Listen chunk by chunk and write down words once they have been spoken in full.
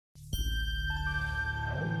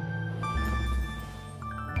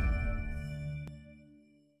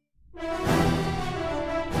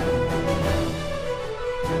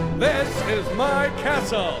is my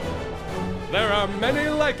castle. There are many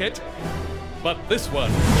like it, but this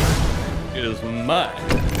one is mine.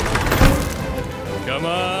 Come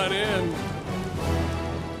on in.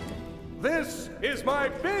 This is my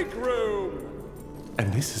big room.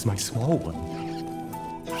 And this is my small one.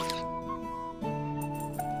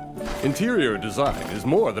 Interior design is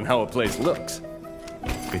more than how a place looks.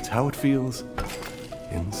 It's how it feels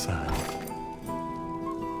inside.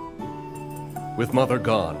 With Mother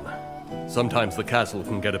gone, sometimes the castle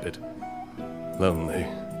can get a bit lonely.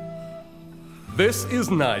 This is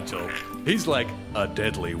Nigel. He's like a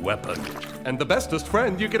deadly weapon. And the bestest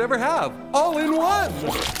friend you could ever have, all in one!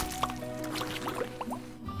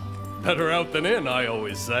 Better out than in, I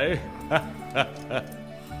always say.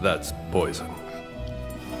 That's poison.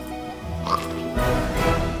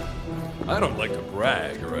 I don't like to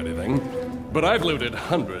brag or anything, but I've looted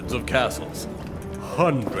hundreds of castles.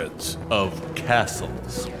 Hundreds of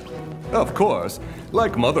castles. Of course,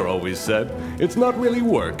 like Mother always said, it's not really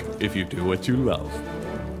work if you do what you love.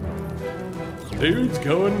 Dude's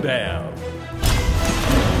going down.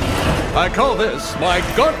 I call this my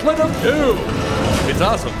Gauntlet of Doom. It's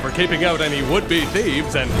awesome for keeping out any would-be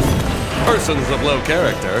thieves and persons of low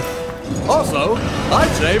character. Also, I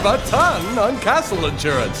save a ton on castle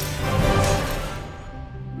insurance.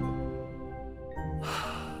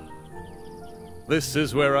 This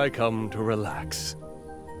is where I come to relax.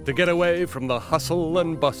 To get away from the hustle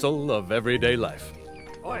and bustle of everyday life.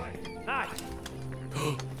 Oi, night.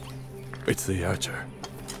 It's the archer.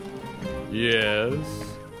 Yes?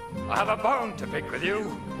 I have a bone to pick with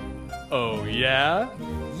you. Oh, yeah?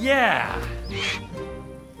 Yeah.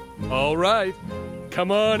 All right.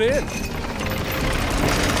 Come on in.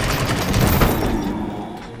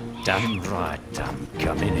 Damn right, I'm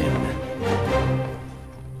coming in.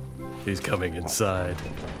 He's coming inside.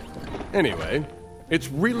 Anyway, it's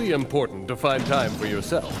really important to find time for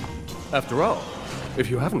yourself. After all, if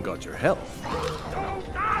you haven't got your health,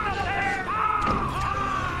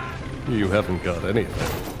 you haven't got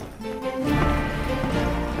anything.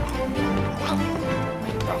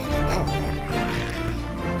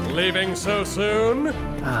 Leaving so soon?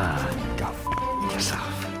 Go f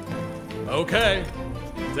yourself. Okay.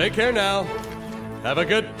 Take care now. Have a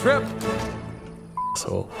good trip.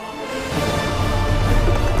 So.